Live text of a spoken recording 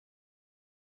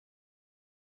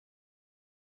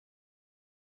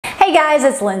guys,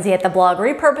 it's Lindsay at the blog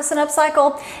Repurpose and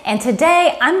Upcycle, and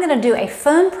today I'm going to do a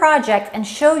fun project and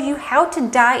show you how to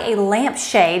dye a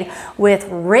lampshade with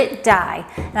Rit Dye.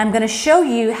 And I'm going to show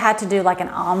you how to do like an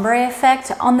ombre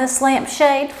effect on this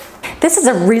lampshade. This is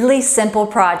a really simple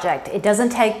project. It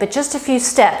doesn't take but just a few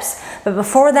steps. But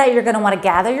before that, you're going to want to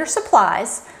gather your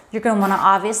supplies. You're going to want to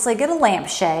obviously get a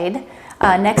lampshade.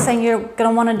 Next thing you're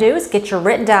going to want to do is get your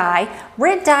Rit Dye.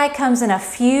 Rit Dye comes in a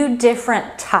few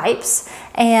different types,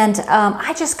 and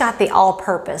I just got the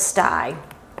all-purpose dye,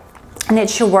 and it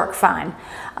should work fine.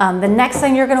 The next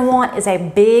thing you're going to want is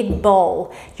a big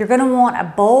bowl. You're going to want a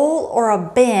bowl or a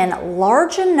bin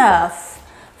large enough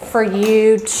for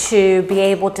you to be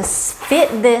able to fit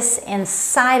this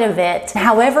inside of it,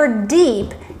 however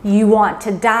deep you want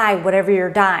to dye whatever you're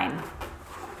dyeing.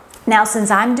 Now, since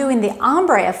I'm doing the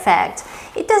ombre effect,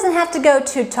 it doesn't have to go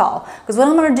too tall, because what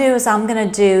I'm going to do is I'm going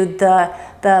to do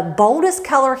the boldest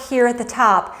color here at the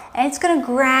top, and it's going to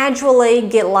gradually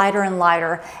get lighter and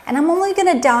lighter, and I'm only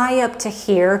going to dye up to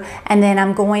here, and then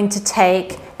I'm going to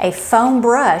take a foam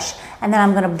brush, and then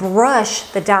I'm going to brush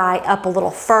the dye up a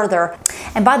little further.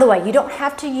 And by the way, you don't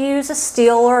have to use a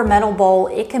steel or a metal bowl.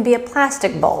 It can be a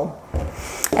plastic bowl.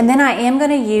 And then I am going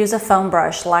to use a foam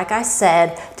brush, like I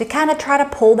said, to kind of try to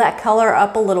pull that color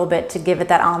up a little bit to give it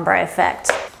that ombre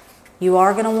effect. You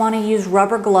are going to want to use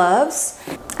rubber gloves.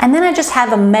 And then I just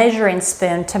have a measuring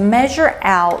spoon to measure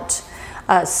out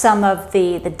some of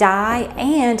the dye,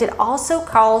 and it also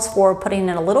calls for putting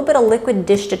in a little bit of liquid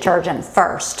dish detergent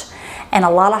first and a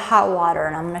lot of hot water,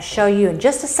 and I'm going to show you in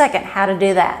just a second how to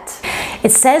do that.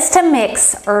 It says to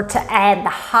mix or to add the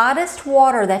hottest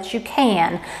water that you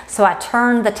can. So I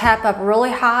turned the tap up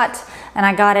really hot and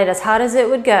I got it as hot as it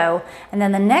would go. And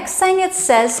then the next thing it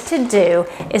says to do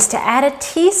is to add a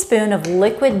teaspoon of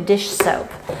liquid dish soap.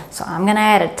 So I'm going to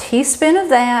add a teaspoon of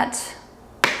that.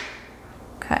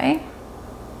 Okay.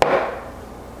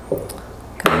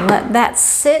 Gonna let that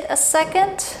sit a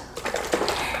second.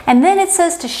 And then it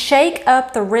says to shake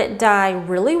up the Rit Dye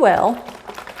really well.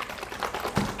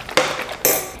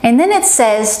 And then it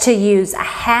says to use a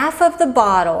half of the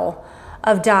bottle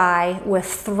of dye with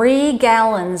 3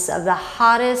 gallons of the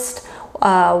hottest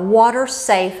water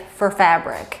safe for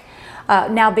fabric.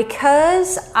 Now,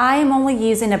 because I am only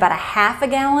using about a half a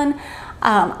gallon,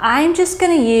 I'm just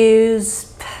going to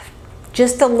use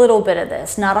just a little bit of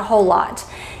this, not a whole lot.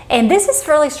 And this is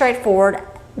fairly straightforward.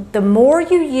 The more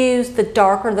you use, the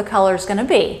darker the color is going to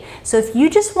be. So if you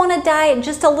just want to dye it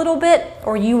just a little bit,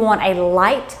 or you want a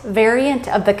light variant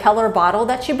of the color bottle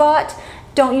that you bought,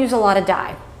 don't use a lot of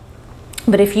dye.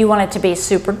 But if you want it to be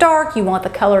super dark, you want the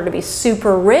color to be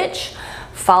super rich,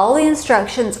 follow the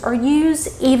instructions or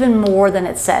use even more than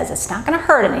it says. It's not going to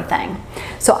hurt anything.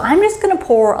 So I'm just going to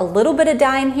pour a little bit of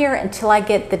dye in here until I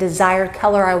get the desired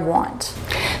color I want.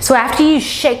 So after you've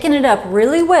shaken it up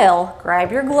really well,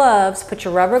 grab your gloves, put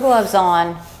your rubber gloves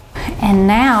on, and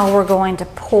now we're going to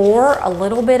pour a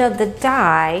little bit of the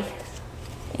dye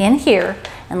in here.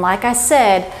 And like I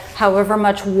said, however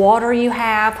much water you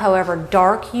have, however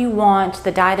dark you want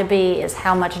the dye to be, is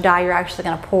how much dye you're actually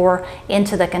going to pour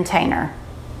into the container.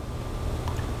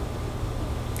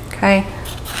 Okay,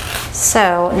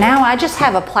 so now I just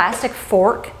have a plastic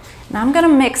fork, and I'm going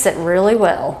to mix it really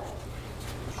well.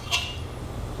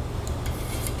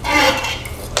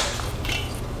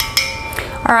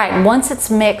 All right, once it's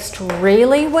mixed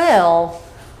really well,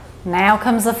 now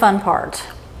comes the fun part.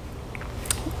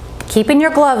 Keeping your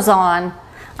gloves on,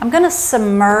 I'm going to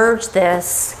submerge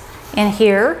this in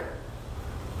here,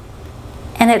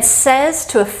 and it says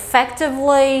to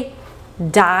effectively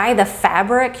dye the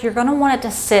fabric, you're going to want it to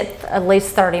sit at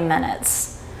least 30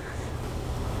 minutes.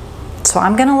 So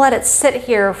I'm going to let it sit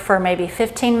here for maybe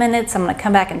 15 minutes. I'm going to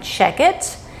come back and check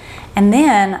it. And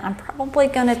then I'm probably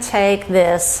going to take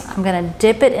this, I'm going to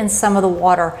dip it in some of the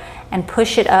water and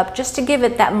push it up just to give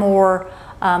it that more,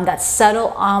 that subtle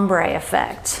ombre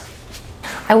effect.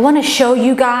 I want to show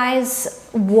you guys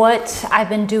what I've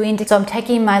been doing. So I'm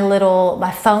taking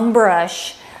my foam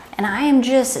brush, and I am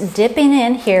just dipping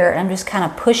in here, and I'm just kind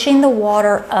of pushing the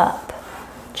water up,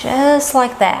 just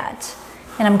like that.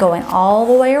 And I'm going all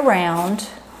the way around,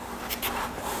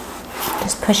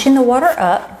 just pushing the water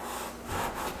up.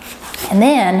 And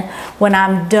then when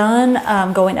I'm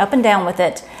done going up and down with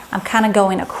it, I'm kind of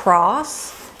going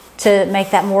across to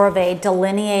make that more of a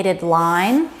delineated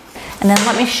line. And then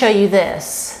let me show you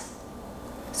this.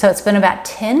 So it's been about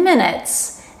 10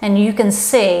 minutes, and you can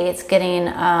see it's getting,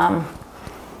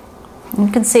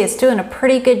 you can see it's doing a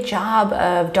pretty good job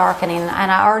of darkening. And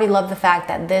I already love the fact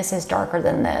that this is darker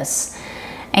than this.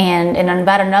 And in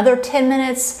about another 10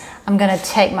 minutes, I'm gonna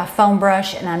take my foam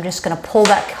brush and I'm just gonna pull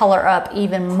that color up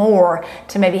even more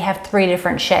to maybe have 3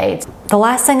 different shades. The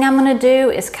last thing I'm gonna do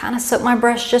is kind of soak my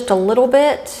brush just a little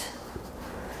bit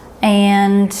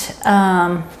and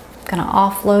gonna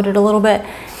offload it a little bit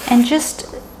and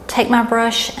just take my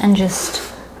brush and just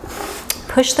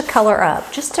push the color up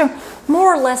just to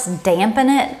more or less dampen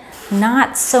it,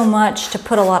 not so much to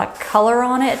put a lot of color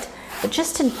on it, but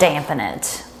just to dampen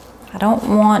it. I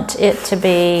don't want it to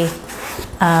be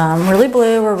really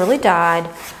blue or really dyed.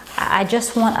 I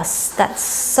just want that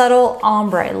subtle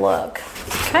ombre look.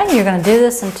 Okay, you're gonna do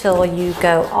this until you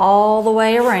go all the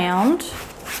way around.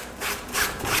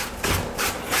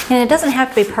 And it doesn't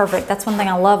have to be perfect. That's one thing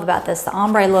I love about this. The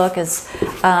ombre look is,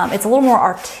 it's a little more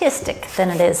artistic than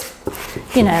it is,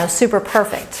 you know, super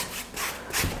perfect.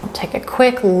 I'll take a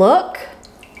quick look.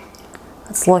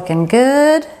 It's looking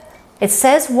good. It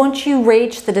says once you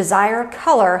reach the desired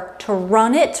color to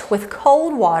run it with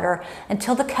cold water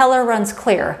until the color runs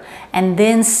clear and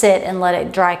then sit and let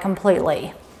it dry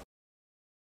completely.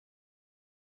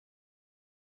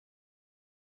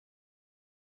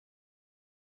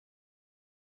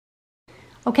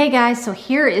 Okay guys, so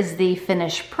here is the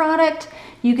finished product.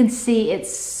 You can see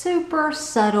it's super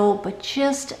subtle, but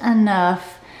just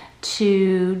enough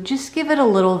to just give it a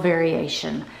little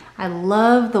variation. I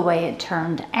love the way it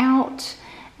turned out,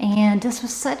 and this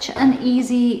was such an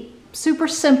easy, super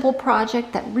simple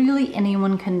project that really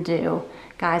anyone can do.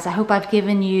 Guys, I hope I've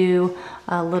given you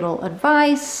a little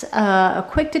advice, a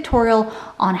quick tutorial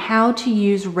on how to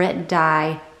use Rit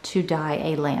Dye to dye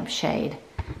a lampshade.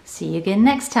 See you again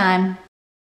next time.